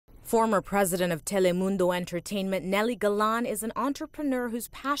Former president of Telemundo Entertainment, Nely Galan, is an entrepreneur who's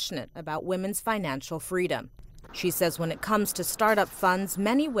passionate about women's financial freedom. She says when it comes to startup funds,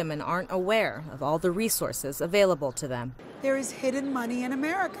 many women aren't aware of all the resources available to them. There is hidden money in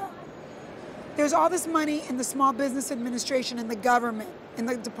America. There's all this money in the Small Business Administration, in the government, in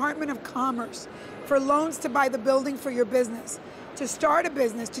the Department of Commerce, for loans to buy the building for your business, to start a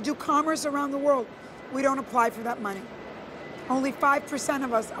business, to do commerce around the world. We don't apply for that money. Only 5%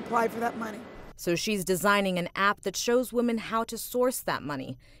 of us apply for that money. So she's designing an app that shows women how to source that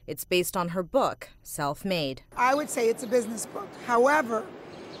money. It's based on her book, Self-Made. I would say it's a business book. However,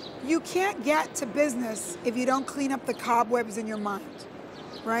 you can't get to business if you don't clean up the cobwebs in your mind,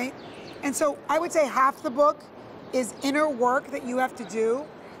 right? And so I would say half the book is inner work that you have to do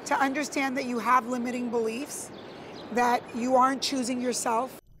to understand that you have limiting beliefs, that you aren't choosing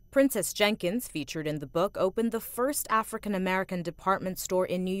yourself. Princess Jenkins, featured in the book, opened the first African-American department store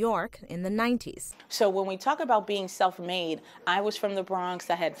in New York in the 90s. So when we talk about being self-made, I was from the Bronx.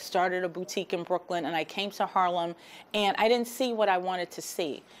 I had started a boutique in Brooklyn, and I came to Harlem, and I didn't see what I wanted to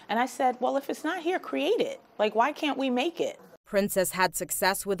see. And I said, well, if it's not here, create it. Like, why can't we make it? Princess had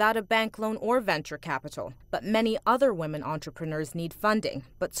success without a bank loan or venture capital, but many other women entrepreneurs need funding,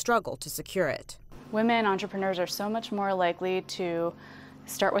 but struggle to secure it. Women entrepreneurs are so much more likely to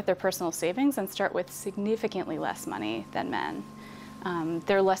start with their personal savings and start with significantly less money than men.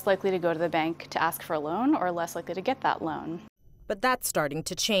 They're less likely to go to the bank to ask for a loan or less likely to get that loan. But that's starting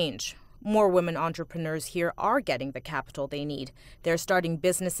to change. More women entrepreneurs here are getting the capital they need. They're starting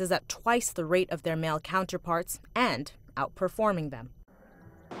businesses at twice the rate of their male counterparts and outperforming them.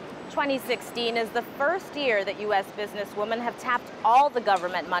 2016 is the first year that U.S. businesswomen have tapped all the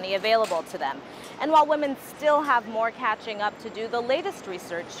government money available to them. And while women still have more catching up to do, the latest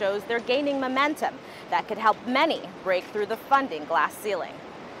research shows they're gaining momentum that could help many break through the funding glass ceiling.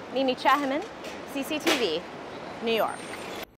 Chiahemen, CCTV, New York.